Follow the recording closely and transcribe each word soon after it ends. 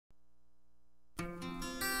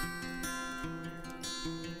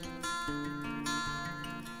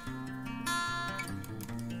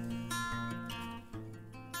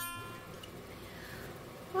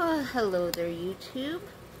Hello there, YouTube.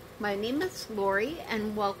 My name is Lori,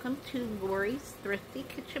 and welcome to Lori's Thrifty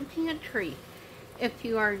Kitchen Pantry. If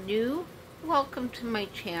you are new, welcome to my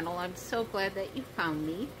channel. I'm so glad that you found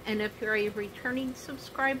me. And if you're a returning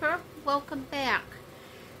subscriber, welcome back.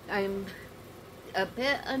 I'm a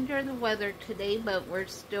bit under the weather today, but we're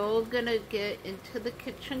still gonna get into the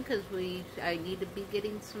kitchen because I need to be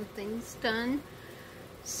getting some things done.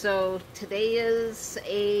 So today is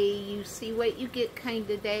a you see what you get kind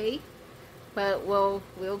of day, but we'll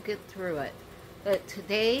get through it. But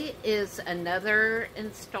today is another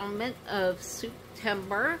installment of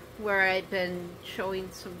September, where I've been showing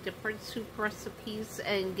some different soup recipes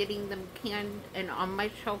and getting them canned and on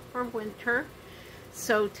my shelf for winter.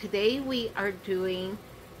 So today we are doing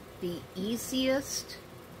the easiest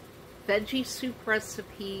veggie soup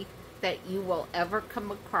recipe that you will ever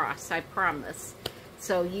come across, I promise.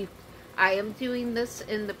 So I am doing this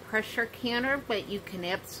in the pressure canner, but you can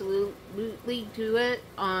absolutely do it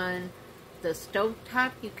on the stove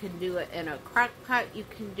top. You can do it in a crock pot. You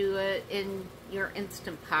can do it in your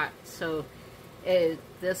Instant Pot. So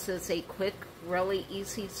this is a quick, really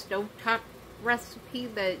easy stovetop recipe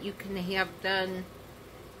that you can have done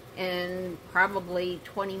in probably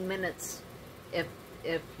 20 minutes if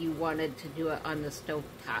you wanted to do it on the stove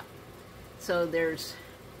top. So there's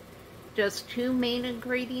just two main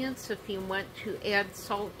ingredients. If you want to add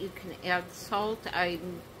salt, you can add salt.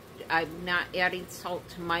 I'm not adding salt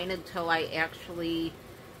to mine until I actually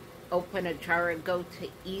open a jar and go to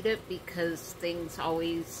eat it, because things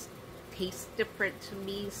always taste different to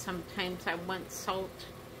me. Sometimes I want salt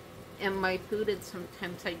in my food and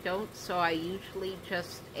sometimes I don't, so I usually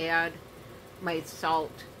just add my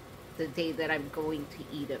salt the day that I'm going to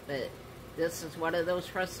eat it. But this is one of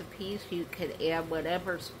those recipes you can add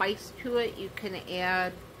whatever spice to it. You can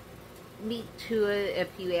add meat to it. If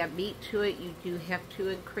you add meat to it, you do have to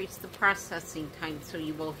increase the processing time, so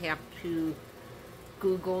you will have to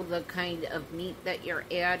Google the kind of meat that you're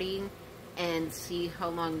adding and see how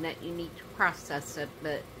long that you need to process it.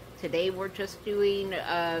 But today we're just doing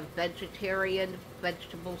a vegetarian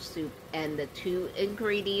vegetable soup, and the two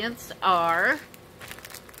ingredients are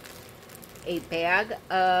a bag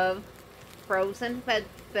of frozen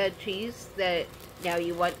veggies. That now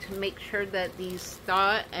you want to make sure that these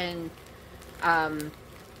thaw and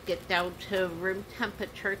get down to room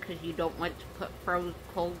temperature, because you don't want to put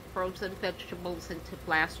cold frozen vegetables into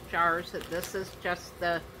glass jars. This is just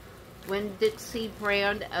the Winn-Dixie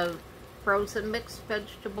brand of frozen mixed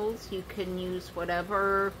vegetables. You can use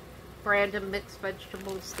whatever brand of mixed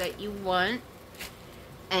vegetables that you want.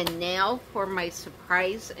 And now for my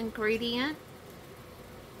surprise ingredient,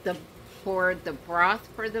 for the broth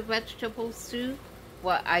for the vegetable soup,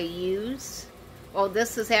 what I use, well,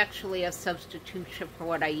 this is actually a substitution for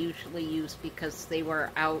what I usually use because they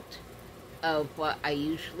were out of what I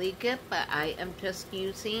usually get, but I am just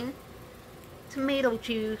using tomato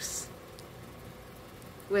juice.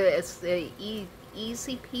 It's the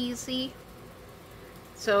easy peasy.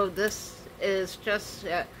 So this is just,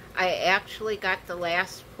 I actually got the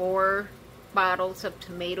last 4 bottles of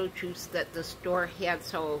tomato juice that the store had,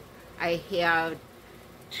 so I have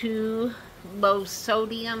 2 low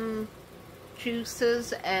sodium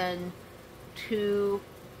juices and 2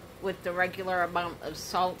 with the regular amount of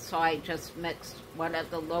salt. So I just mixed one of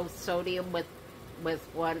the low sodium with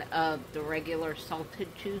one of the regular salted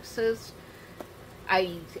juices.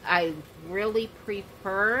 I really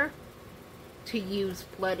prefer to use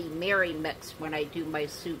Bloody Mary mix when I do my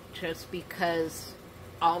soup, just because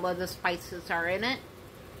all of the spices are in it,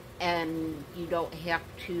 and you don't have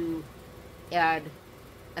to add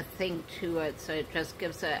a thing to it, so it just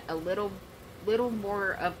gives a little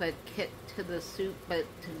more of a kick to the soup, but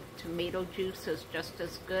tomato juice is just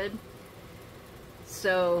as good.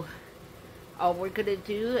 So all we're going to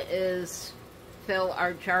do is fill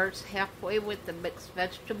our jars halfway with the mixed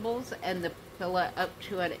vegetables and fill it up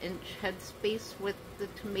to an inch headspace with the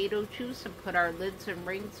tomato juice, and put our lids and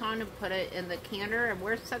rings on and put it in the canner, and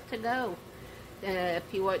we're set to go.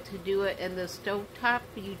 If you want to do it in the stovetop,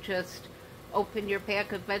 you just open your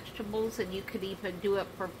bag of vegetables, and you could even do it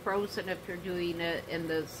for frozen if you're doing it in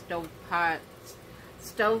the stovetop,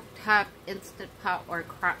 Instant Pot, or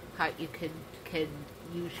crock pot. You could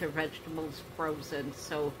use your vegetables frozen.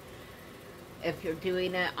 So if you're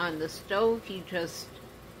doing it on the stove, you just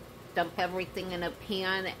dump everything in a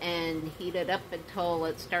pan and heat it up until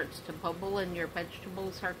it starts to bubble and your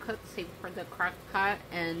vegetables are cooked. Same for the crock pot,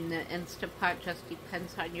 and the Instant Pot just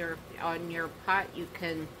depends on your pot. You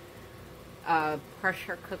can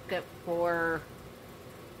pressure cook it for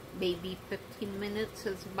maybe 15 minutes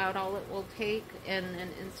is about all it will take in an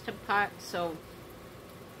Instant Pot. So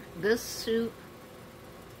This soup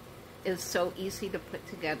is so easy to put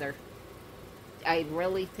together. I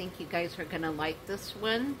really think you guys are going to like this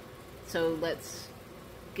one. So let's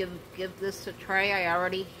give this a try. I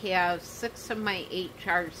already have 6 of my 8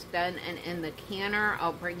 jars done and in the canner.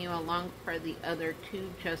 I'll bring you along for the other 2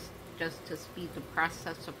 just to speed the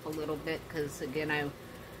process up a little bit, because again, I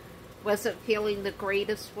wasn't feeling the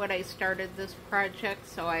greatest when I started this project,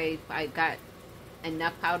 so I got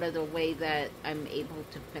enough out of the way that I'm able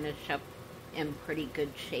to finish up in pretty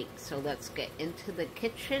good shape. So let's get into the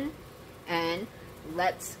kitchen and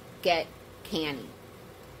let's get canning.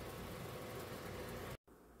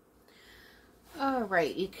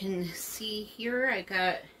 Alright, you can see here I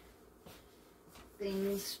got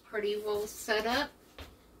things pretty well set up.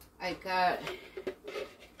 I got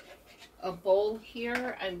a bowl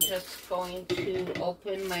here. I'm just going to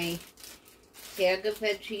open my bag of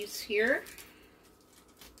veggies here.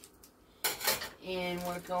 And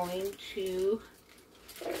we're going to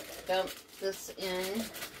dump this in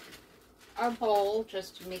our bowl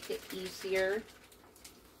just to make it easier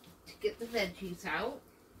to get the veggies out.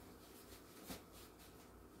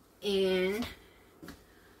 And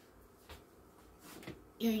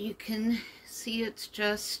here you can see it's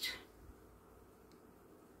just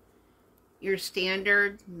your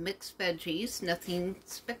standard mixed veggies, nothing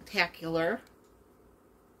spectacular.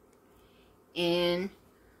 And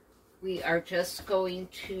we are just going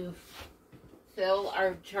to fill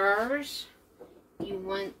our jars. You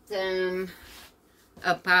want them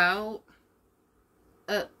about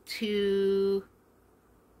up to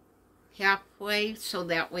halfway, so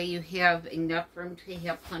that way you have enough room to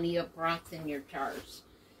have plenty of broth in your jars.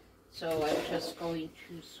 So I'm just going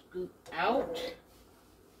to scoop out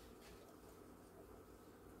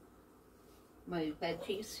my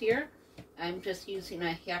veggies here. I'm just using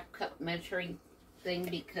a half-cup measuring thing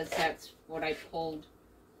because that's what I pulled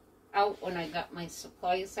out when I got my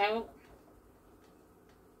supplies out.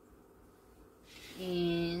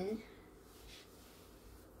 And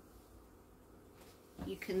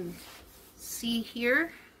you can see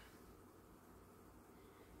here,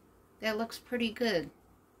 that looks pretty good.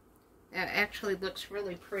 That actually looks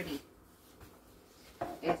really pretty.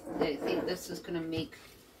 I think this is going to make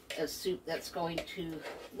a soup that's going to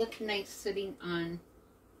look nice sitting on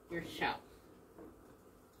your shelf.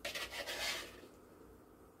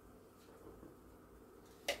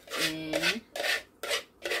 And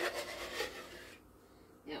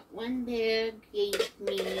that one bag gave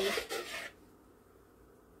me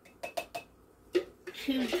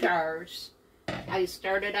 2 jars. I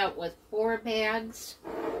started out with 4 bags,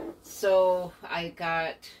 so I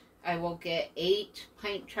will get 8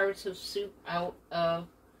 pint jars of soup out of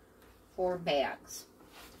 4 bags.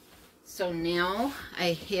 So now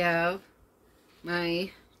I have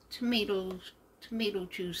my tomato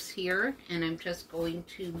juice here, and I'm just going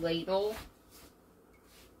to ladle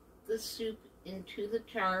the soup into the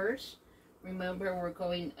jars. Remember, we're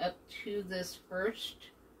going up to this first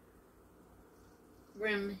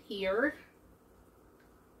rim here.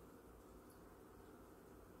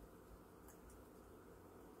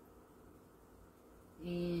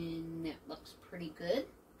 And that looks pretty good.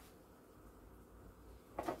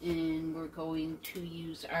 And we're going to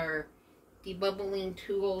use our debubbling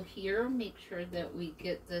tool here. Make sure that we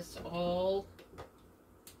get this all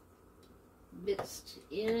mixed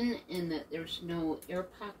in and that there's no air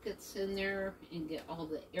pockets in there, and get all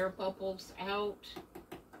the air bubbles out.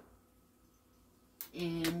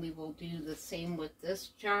 And we will do the same with this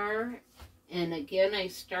jar. And again, I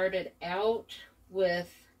started out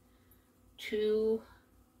with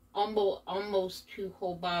almost 2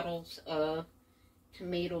 whole bottles of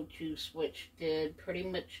tomato juice, which pretty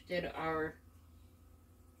much did our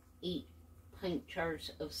 8 pint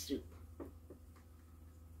jars of soup.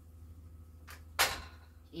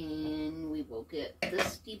 And we will get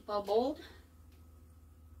this debubbled.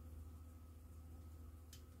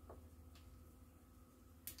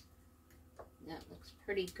 That looks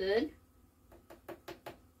pretty good.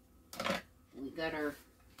 We got our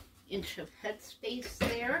inch of headspace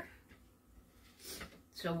there.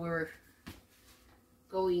 So we're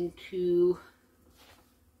going to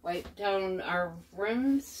wipe down our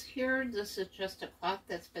rims here. This is just a cloth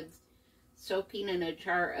that's been soaking in a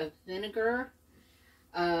jar of vinegar.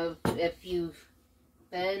 If you've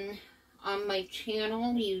been on my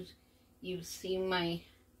channel, you've seen my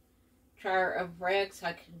jar of rags.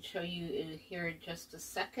 I can show you here in just a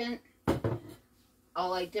second.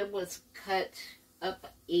 All I did was cut up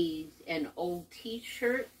an old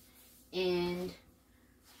t-shirt, and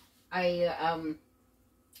I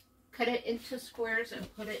cut it into squares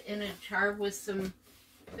and put it in a jar with some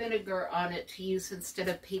vinegar on it to use instead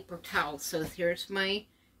of paper towel. So here's my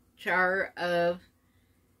jar of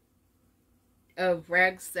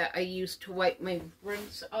rags that I use to wipe my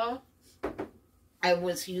rings off. I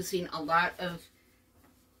was using a lot of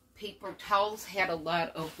paper towels, had a lot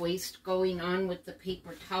of waste going on with the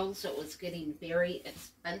paper towels. It was getting very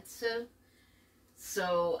expensive.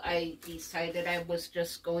 So I decided I was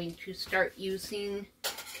just going to start using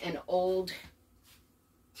an old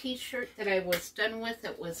t-shirt that I was done with.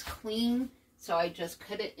 It was clean, so I just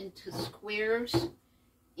cut it into squares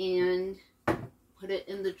and put it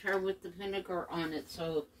in the jar with the vinegar on it.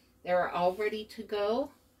 So they're all ready to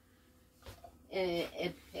go.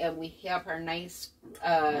 And we have our nice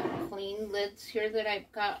clean lids here that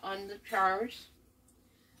I've got on the jars.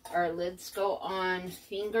 Our lids go on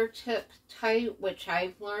fingertip tight, which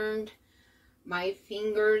I've learned my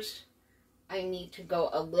fingers I need to go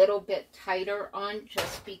a little bit tighter on,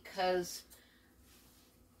 just because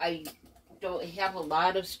I don't have a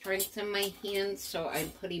lot of strength in my hands, so I'm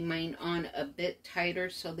putting mine on a bit tighter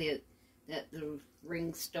so that the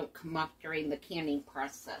rings don't come off during the canning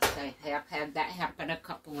process. I have had that happen a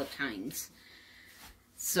couple of times.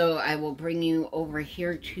 So I will bring you over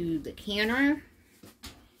here to the canner,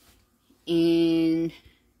 and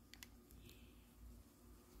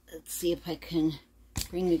let's see if I can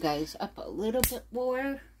bring you guys up a little bit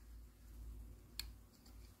more,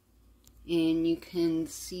 and you can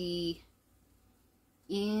see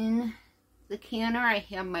in the canner I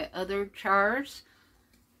have my other jars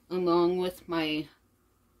along with my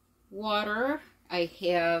water. I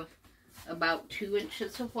have about 2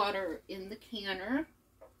 inches of water in the canner,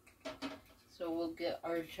 so we'll get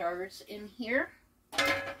our jars in here.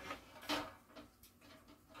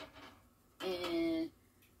 And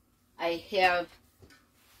I have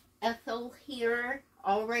Ethel here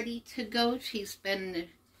all ready to go. She's been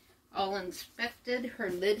all inspected.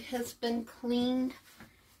 Her lid has been cleaned,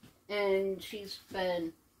 and she's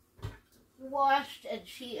been washed, and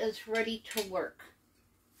she is ready to work.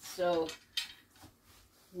 So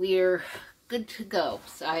we're good to go.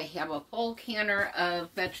 So I have a full canner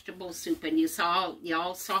of vegetable soup, and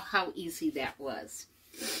y'all saw how easy that was.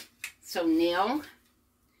 So now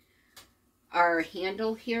our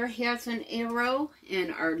handle here has an arrow,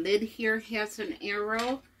 and our lid here has an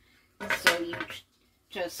arrow. So you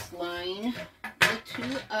just line the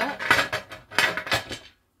two up.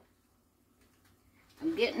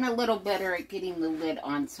 I'm getting a little better at getting the lid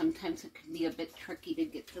on. Sometimes it can be a bit tricky to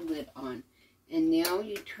get the lid on. And now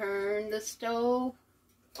you turn the stove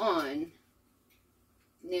on.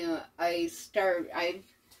 Now I've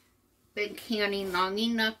been canning long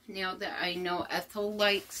enough now that I know Ethel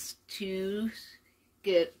likes to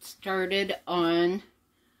get started on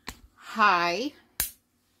high,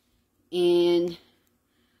 and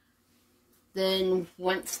then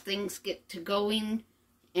once things get to going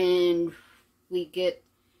and we get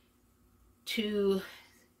to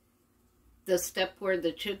the step where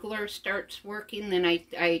the jiggler starts working, then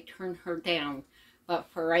I turn her down. But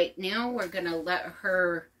for right now, we're going to let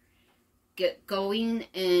her get going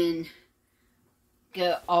and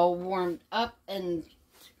get all warmed up, and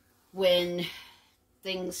when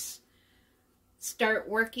things start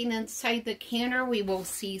working inside the canner, we will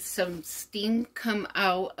see some steam come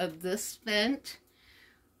out of this vent.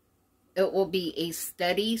 It will be a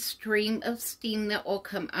steady stream of steam that will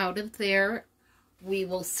come out of there. We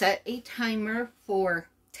will set a timer for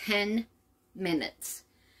 10 minutes.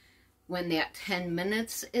 When that 10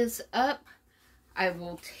 minutes is up, I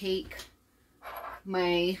will take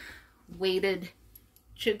my weighted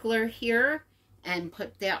jiggler here and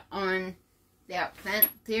put that on that vent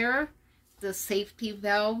there. The safety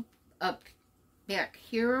valve up back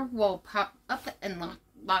here will pop up and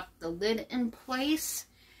lock the lid in place,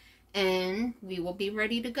 and we will be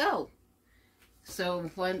ready to go.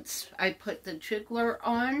 So once I put the jiggler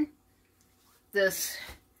on, this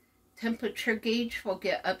temperature gauge will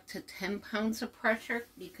get up to 10 pounds of pressure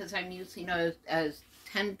because I'm using a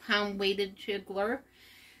 10-pound weighted jiggler.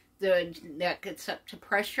 That gets up to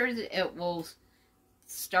pressure, it will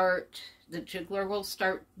start, the jiggler will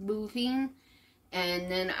start moving,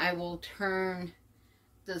 and then I will turn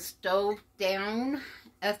the stove down.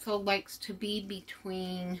 Ethel likes to be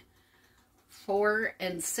between 4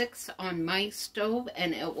 and 6 on my stove,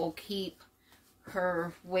 and it will keep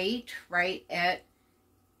her weight right at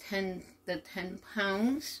the 10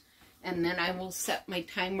 pounds. And then I will set my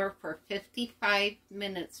timer for 55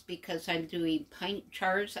 minutes because I'm doing pint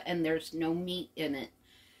jars and there's no meat in it.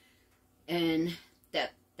 And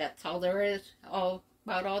that's all there is,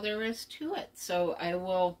 about all there is to it. So I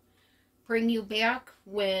will bring you back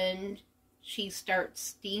when she starts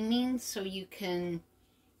steaming so you can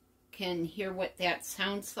can hear what that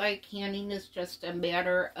sounds like. Canning is just a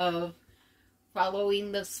matter of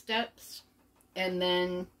following the steps and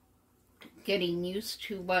then getting used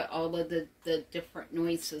to what all of the different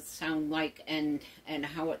noises sound like and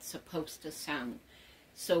how it's supposed to sound.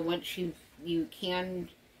 So once you can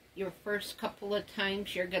your first couple of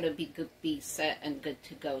times, you're going to be set and good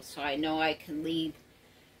to go. So I know I can leave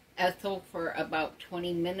Ethel for about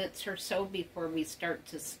 20 minutes or so before we start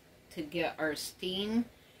to get our steam,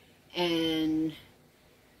 and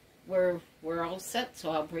we're all set.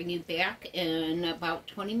 So I'll bring you back in about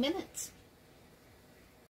 20 minutes.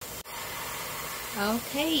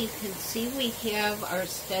 Okay, you can see we have our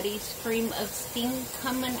steady stream of steam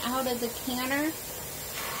coming out of the canner,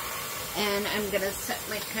 and I'm going to set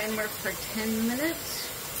my timer for 10 minutes,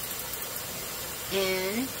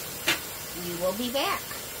 and we will be back.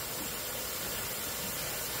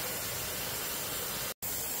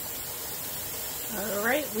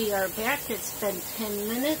 Alright, we are back. It's been 10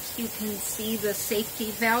 minutes. You can see the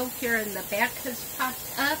safety valve here in the back has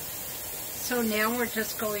popped up. So now we're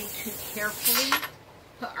just going to carefully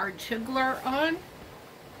put our jiggler on.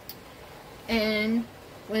 And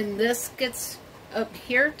when this gets up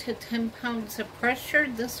here to 10 pounds of pressure,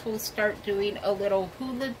 this will start doing a little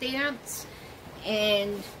hula dance.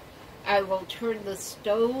 And I will turn the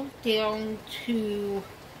stove down to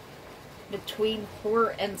between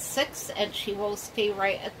 4 and 6, and she will stay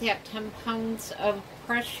right at that 10 pounds of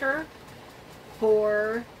pressure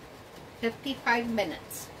for 55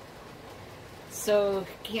 minutes. So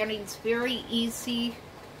canning's very easy.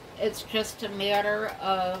 It's just a matter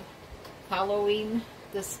of following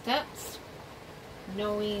the steps,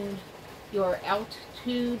 knowing your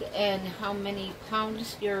altitude and how many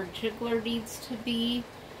pounds your jiggler needs to be.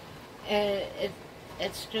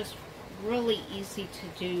 It's just really easy to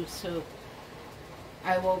do. So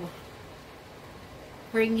I will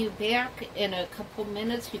bring you back in a couple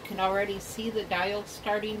minutes. You can already see the dial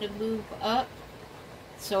starting to move up.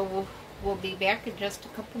 So we'll be back in just a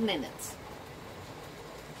couple minutes.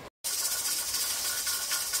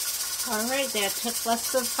 Alright, that took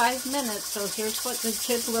less than 5 minutes. So here's what the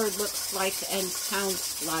jiggler looks like and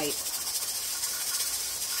sounds like.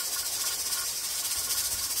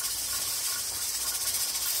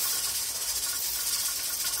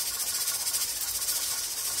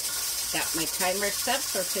 Got my timer set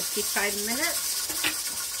for 55 minutes,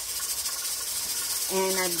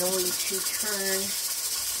 and I'm going to turn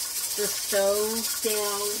the stove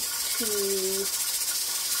down to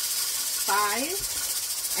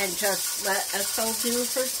 5 and just let Ethel do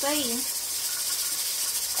her thing.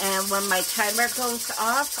 And when my timer goes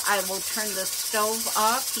off, I will turn the stove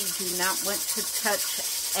off. You do not want to touch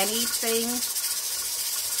anything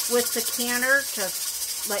with the canner. Just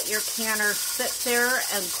let your canner sit there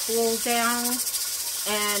and cool down,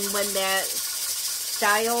 and when the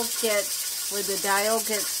dial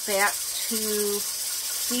gets back to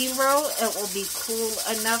 0, it will be cool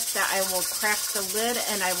enough that I will crack the lid,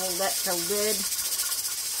 and I will let the lid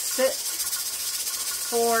sit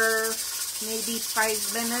for maybe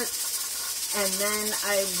 5 minutes, and then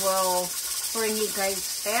I will bring you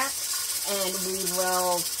guys back, and we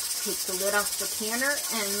will take the lid off the canner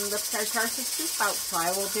and lift our jars of soup out. So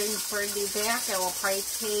I will bring you back. I will probably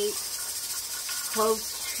take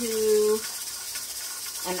close to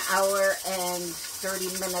an hour and 30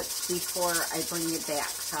 minutes before I bring you back.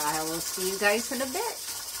 So I will see you guys in a bit.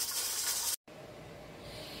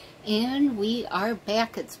 And we are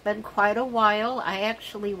back. It's been quite a while. I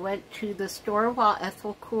actually went to the store while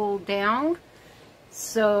Ethel cooled down.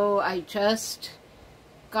 So I just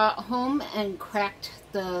got home and cracked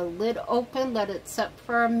the lid open, let it set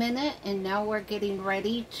for a minute, and now we're getting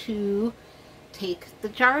ready to take the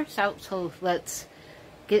jars out. So let's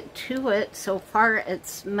get to it. So far it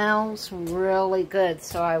smells really good.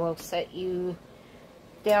 So I will set you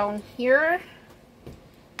down here.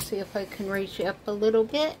 See if I can raise you up a little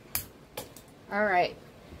bit. Alright,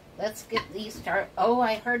 let's get these started. Oh,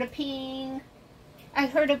 I heard a ping. I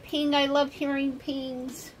heard a ping. I love hearing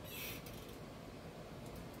pings.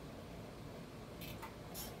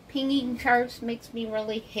 Pinging jars makes me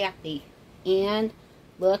really happy. And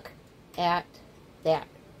look at that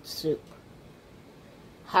soup.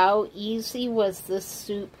 How easy was this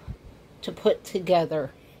soup to put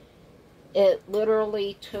together? It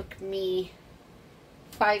literally took me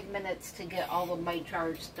 5 minutes to get all of my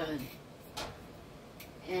jars done.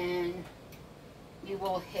 And you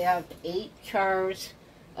will have 8 jars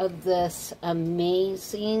of this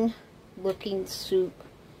amazing looking soup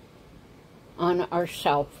on our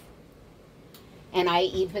shelf. And I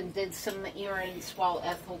even did some errands while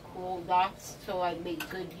Ethel cooled off, so I made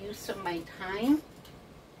good use of my time.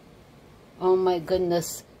 Oh my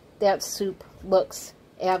goodness, that soup looks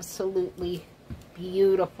absolutely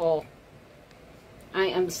beautiful. I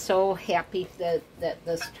am so happy that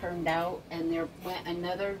this turned out, and there went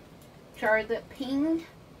another jar that pinged.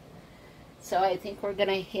 So I think we're going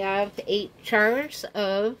to have 8 jars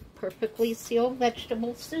of perfectly sealed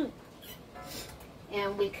vegetable soup.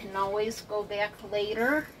 And we can always go back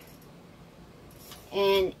later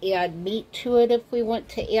and add meat to it if we want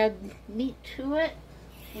to add meat to it.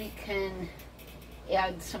 We can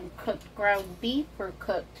add some cooked ground beef or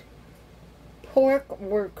cooked pork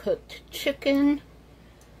or cooked chicken.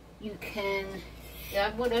 You can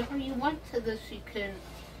add whatever you want to this. You can,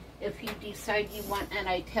 if you decide you want an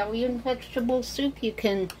Italian vegetable soup, you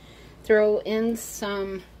can throw in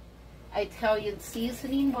some Italian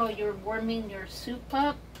seasoning while you're warming your soup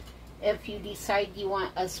up. If you decide you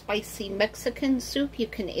want a spicy Mexican soup, you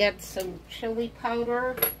can add some chili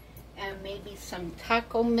powder and maybe some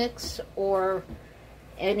taco mix or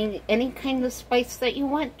any kind of spice that you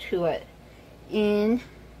want to it. And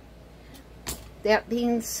that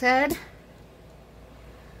being said,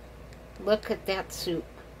 look at that soup.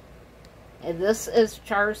 And this is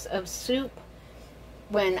jars of soup.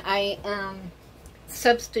 When I am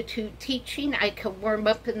substitute teaching, I can warm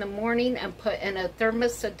up in the morning and put in a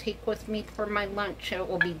thermos and take with me for my lunch. It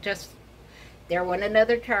will be just, there went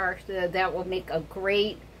another jar. That will make a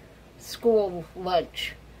great school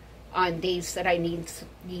lunch on days that I need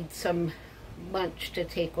some lunch to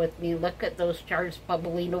take with me. Look at those jars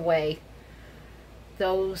bubbling away.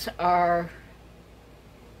 Those are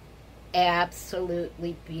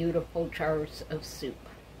absolutely beautiful jars of soup.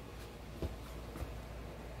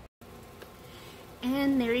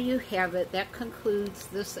 And there you have it. That concludes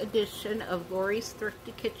this edition of Lori's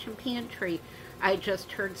Thrifty Kitchen Pantry. I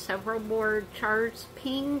just heard several more jars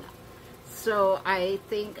ping, so I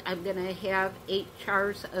think I'm going to have 8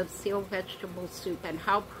 jars of sealed vegetable soup. And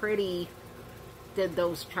how pretty did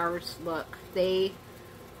those jars look? They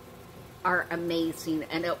are amazing.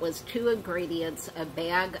 And it was 2 ingredients, a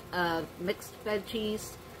bag of mixed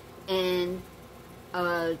veggies and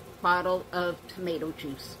a bottle of tomato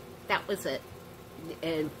juice. That was it.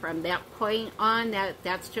 And from that point on,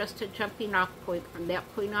 that's just a jumping off point. From that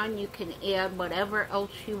point on, you can add whatever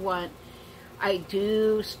else you want. I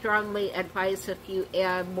do strongly advise, if you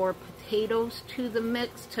add more potatoes to the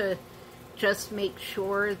mix, to just make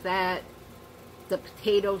sure that the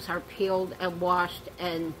potatoes are peeled and washed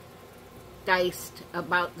and diced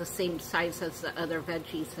about the same size as the other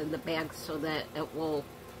veggies in the bag, so that it will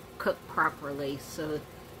cook properly. So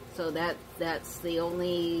that's the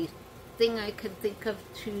only thing I could think of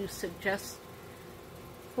to suggest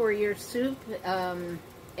for your soup.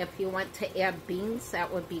 If you want to add beans,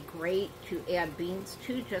 that would be great to add beans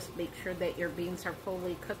to. Just make sure that your beans are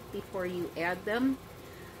fully cooked before you add them.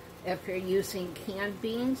 If you're using canned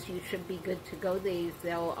beans, you should be good to go.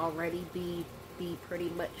 They'll already be pretty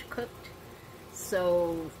much cooked.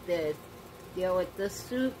 So the deal with this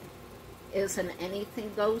soup isn't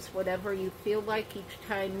anything goes. Whatever you feel like, each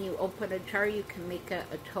time you open a jar, you can make a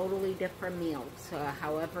totally different meal. So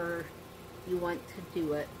however you want to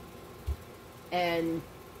do it. And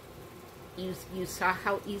you saw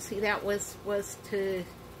how easy that was to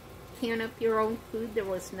can up your own food. There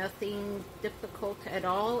was nothing difficult at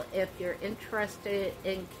all. If you're interested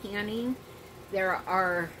in canning, there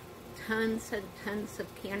are tons and tons of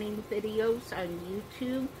canning videos on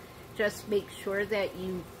YouTube. Just make sure that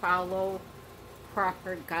you follow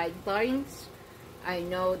proper guidelines. I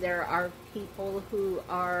know there are people who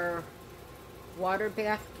are water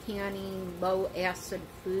bath canning low acid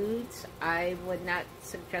foods. I would not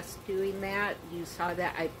suggest doing that. You saw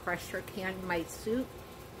that I pressure canned my soup,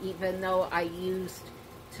 even though I used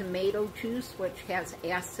tomato juice, which has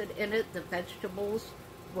acid in it. The vegetables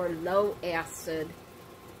were low acid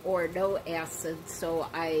or no acid, so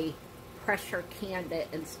I pressure canned it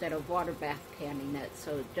instead of water bath canning it.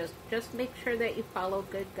 So just make sure that you follow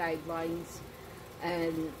good guidelines.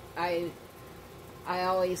 And I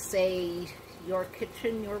always say, your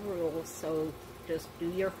kitchen, your rules. So just do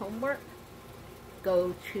your homework.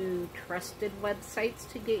 Go to trusted websites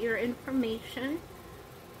to get your information.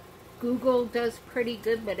 Google does pretty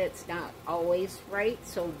good, but it's not always right.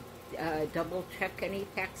 So double check any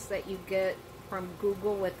facts that you get from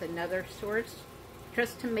Google with another source,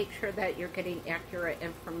 just to make sure that you're getting accurate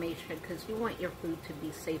information, because you want your food to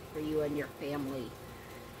be safe for you and your family.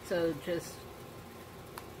 So just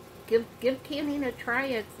give canning a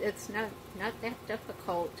try. It's not that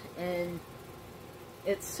difficult, and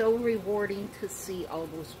it's so rewarding to see all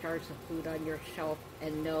those jars of food on your shelf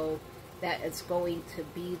and know that it's going to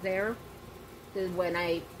be there. When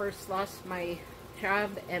I first lost my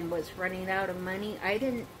job and was running out of money, I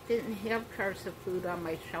didn't have jars of food on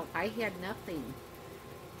my shelf. I had nothing.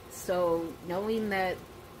 So knowing that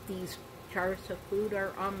these jars of food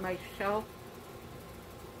are on my shelf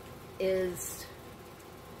is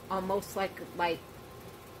almost like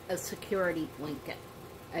a security blanket.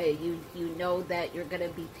 You know that you're going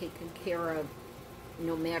to be taken care of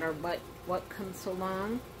no matter what comes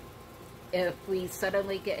along. If we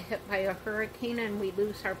suddenly get hit by a hurricane and we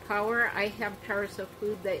lose our power, I have jars of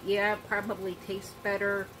food that, yeah, probably taste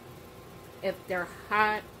better if they're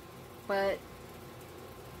hot, but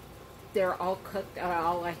they're all cooked.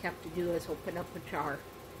 All I have to do is open up a jar,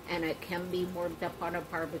 and it can be warmed up on a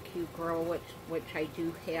barbecue grill, which I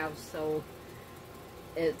do have, so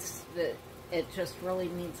it just really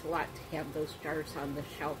means a lot to have those jars on the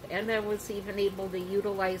shelf. And I was even able to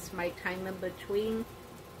utilize my time in between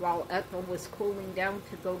while Ethel was cooling down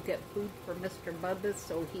to go get food for Mr. Bubba,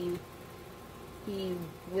 so he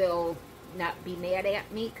will not be mad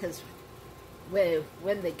at me, because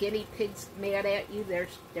when the guinea pig's mad at you,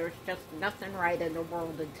 there's just nothing right in the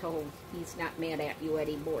world until he's not mad at you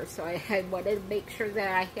anymore. So I wanted to make sure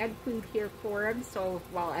that I had food here for him. So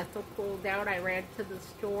while Ethel cooled down, I ran to the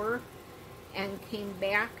store and came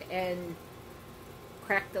back and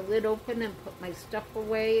cracked the lid open and put my stuff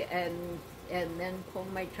away, and then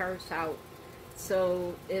pulled my jars out.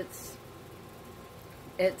 So it's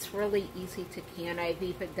really easy to can. I've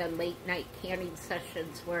even done late night canning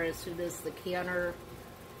sessions where as soon as the canner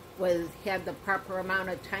had the proper amount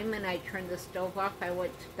of time and I turned the stove off, I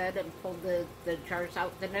went to bed and pulled the jars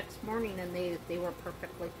out the next morning, and they were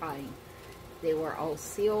perfectly fine. They were all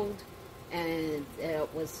sealed, and it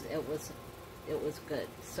was good.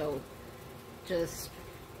 So just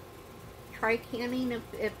try canning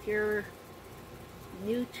if you're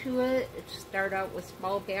new to it. Start out with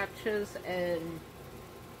small batches and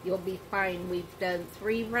you'll be fine. We've done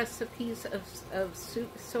 3 recipes of soup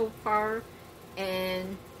so far,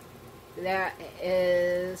 and that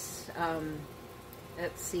is,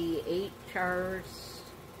 let's see, 8 jars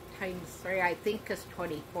times 3, I think is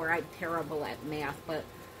 24. I'm terrible at math, but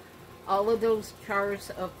all of those jars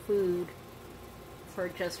of food for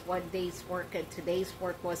just one day's work, and today's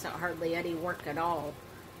work wasn't hardly any work at all.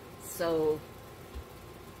 So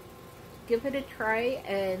give it a try,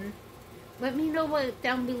 and let me know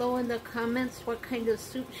down below in the comments what kind of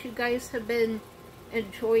soups you guys have been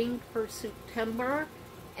enjoying for September.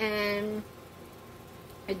 And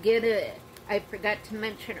again, I forgot to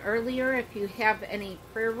mention earlier, if you have any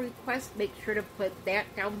prayer requests, make sure to put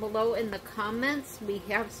that down below in the comments. We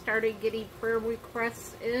have started getting prayer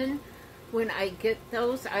requests in. When I get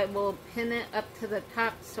those, I will pin it up to the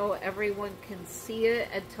top so everyone can see it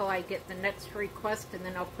until I get the next request, and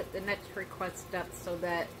then I'll put the next request up so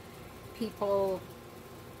that people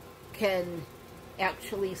can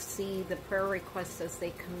actually see the prayer requests as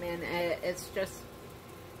they come in. It's just,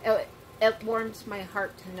 it warms my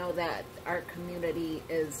heart to know that our community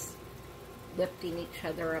is lifting each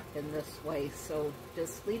other up in this way. So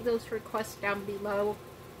just leave those requests down below,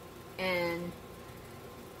 and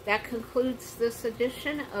that concludes this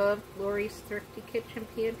edition of Lori's Thrifty Kitchen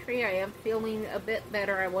Pantry. I am feeling a bit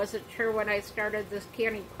better. I wasn't sure when I started this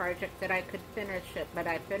canning project that I could finish it, but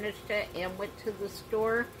I finished it and went to the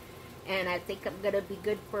store, and I think I'm going to be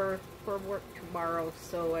good for work tomorrow.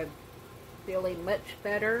 So I'm feeling much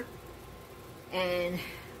better, and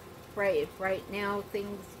right now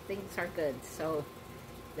things are good. So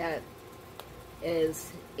that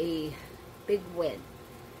is a big win.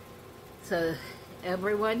 So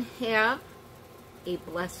everyone have a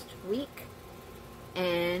blessed week,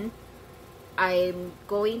 and I'm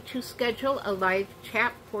going to schedule a live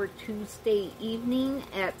chat for Tuesday evening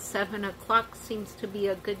at 7 o'clock. Seems to be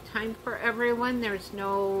a good time for everyone. There's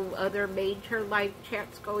no other major live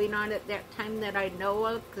chats going on at that time that I know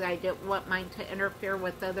of, because I didn't want mine to interfere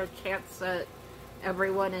with other chats that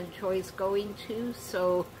everyone enjoys going to.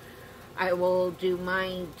 So I will do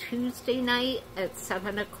mine Tuesday night at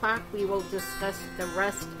 7 o'clock. We will discuss the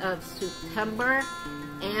rest of September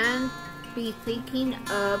and be thinking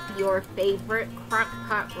of your favorite crock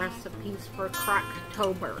pot recipes for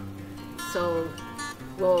Crocktober. So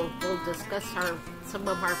we'll discuss some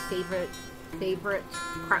of our favorite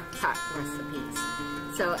crock pot recipes.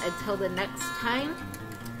 So until the next time,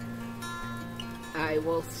 I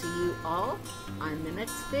will see you all on the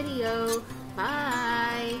next video.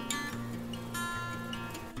 Bye!